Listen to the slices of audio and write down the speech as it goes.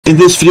In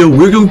this video,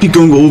 we're going to be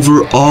going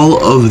over all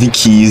of the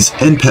keys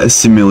in Pet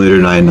Simulator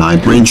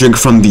 99, ranging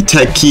from the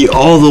tech key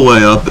all the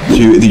way up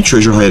to the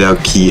treasure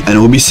hideout key, and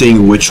we'll be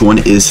saying which one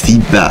is the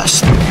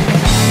best.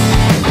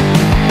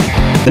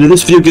 And if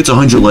this video gets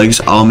 100 likes,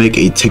 I'll make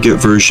a ticket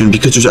version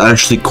because there's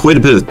actually quite a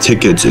bit of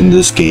tickets in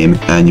this game,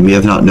 and you may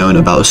have not known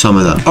about some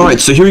of them. Alright,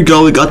 so here we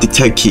go, we got the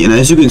tech key, and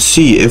as you can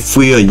see, if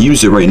we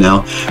use it right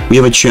now, we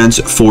have a chance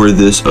for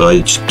this. I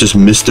just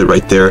missed it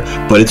right there,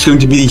 but it's going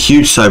to be the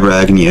huge cyber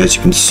agony. As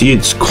you can see,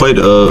 it's quite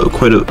a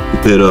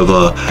bit of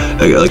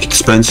like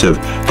expensive,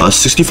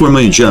 64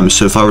 million gems.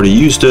 So if I were to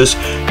use this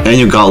and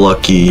you got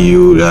lucky,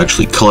 you would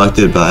actually collect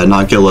it, but I did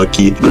not get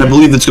lucky. And I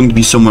believe it's going to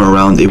be somewhere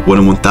around a 1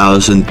 in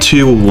 1,000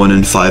 to 1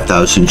 in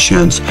 5,000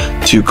 chance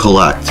to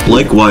collect.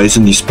 Likewise,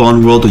 in the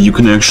spawn world, you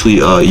can actually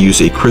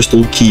use a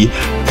crystal key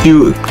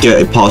to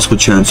get a possible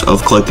chance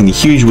of collecting the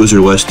huge wizard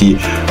Westie,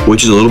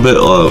 which is a little bit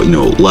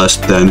less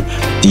than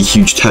the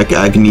huge tech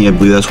agony. I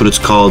believe that's what it's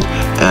called,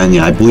 and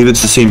yeah, I believe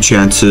it's the same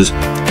chances,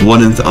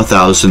 1 in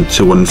 1,000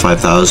 to 1 in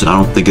 5,000.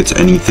 I don't think it's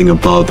anything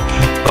above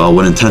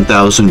 1 in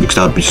 10,000 because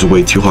that would be just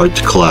way too hard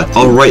to collect.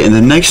 Alright, and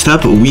the next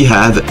step we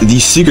have the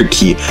secret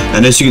key,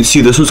 and as you can see,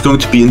 this one's going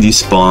to be in the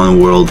spawn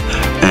world,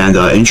 and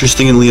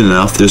interestingly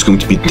enough, there's going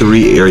to be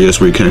 3 areas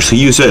where you can actually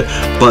use it,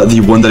 but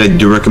the one that I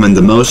do recommend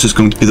the most is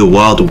going to be the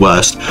Wild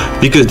West,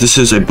 because this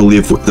is, I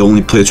believe, the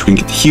only place where you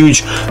can get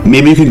huge.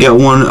 Maybe you can get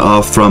one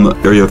from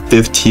area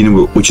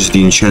 15, which is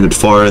the Enchanted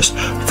Forest,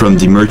 from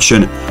the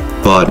merchant,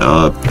 but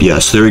yeah,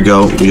 so there we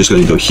go. We're just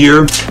going to go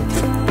here,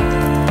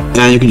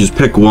 and you can just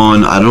pick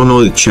one. I don't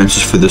know the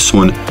chances for this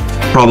one,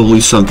 probably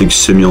something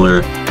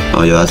similar.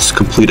 Oh yeah, that's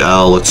complete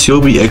L. Let's see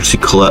what we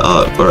actually collect.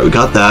 Alright, we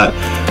got that.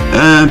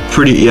 And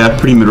pretty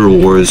mid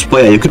rewards.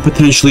 But yeah, you could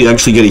potentially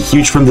actually get a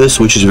huge from this,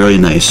 which is very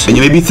nice. And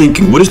you may be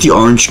thinking, what is the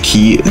orange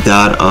key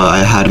that I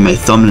had in my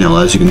thumbnail?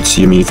 As you can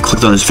see, I mean, if you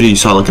clicked on this video, you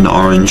saw like an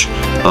orange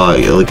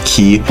like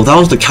key. Well, that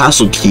was the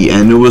castle key,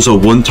 and it was a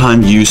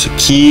one-time use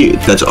key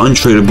that's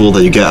untradeable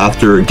that you get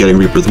after getting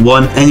Rebirth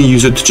 1, and you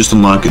use it to just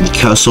unlock the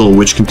castle,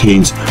 which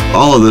contains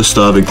all of this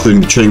stuff, including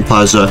the trading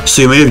plaza.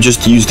 So you may have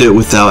just used it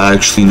without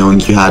actually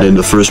knowing you had it in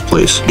the first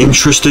place.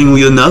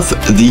 Interestingly enough,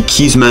 the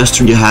keys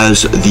mastery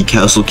has the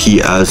castle key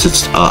as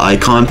its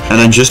icon, and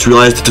I just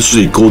realized that this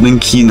was a golden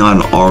key, not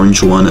an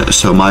orange one,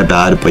 so my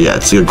bad. But yeah,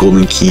 it's like a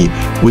golden key,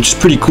 which is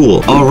pretty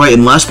cool. Alright,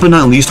 and last but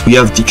not least, we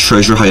have the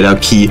treasure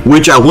hideout key,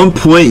 which at one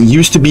point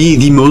used to be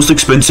the most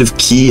expensive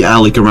key at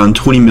like around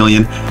 20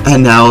 million,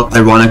 and now,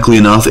 ironically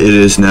enough, it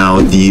is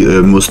now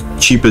the most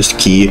cheapest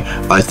key.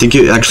 I think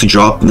it actually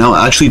dropped. Now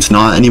actually it's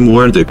not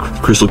anymore. The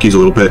crystal key is a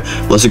little bit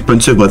less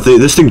expensive, but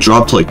this thing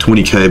dropped to like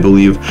 20k, I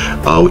believe,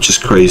 which is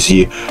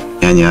crazy.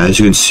 And yeah, as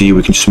you can see,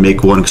 we can just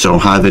make one because I don't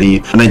have any.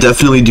 And I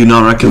definitely do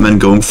not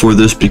recommend going for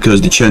this because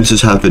the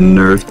chances have been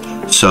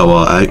nerfed. So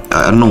I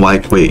don't know why.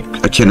 Wait,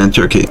 I can't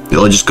enter. Okay,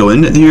 I'll just go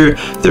in here.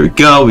 There we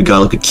go. We got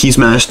like a keys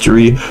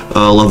mastery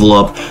level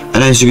up, and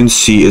as you can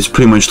see, it's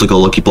pretty much like a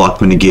lucky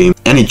block mini game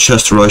and a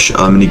chest rush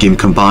mini game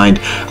combined.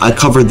 I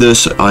covered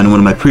this in one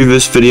of my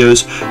previous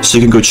videos, so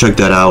you can go check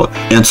that out.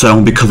 And so I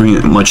won't be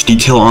covering much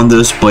detail on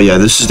this, but yeah,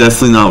 this is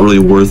definitely not really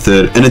worth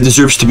it, and it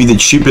deserves to be the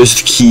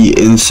cheapest key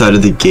inside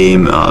of the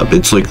game.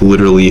 It's like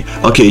literally,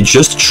 okay, it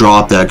just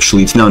dropped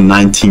actually. It's now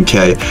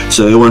 19k,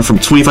 so it went from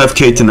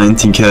 25k to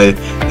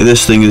 19k.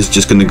 This thing is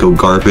just gonna go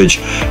garbage.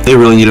 They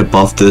really need to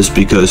buff this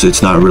because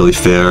it's not really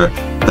fair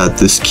that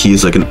this key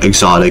is like an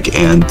exotic,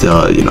 and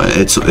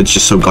it's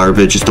just so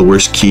garbage. It's the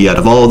worst key out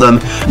of all of them.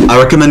 I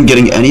recommend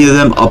getting any of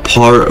them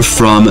apart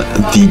from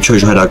the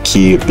treasure hideout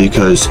key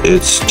because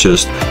it's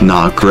just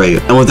not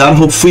great. And with that,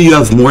 hopefully you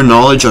have more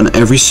knowledge on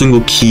every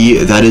single key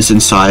that is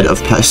inside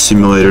of Pet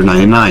Simulator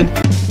 99.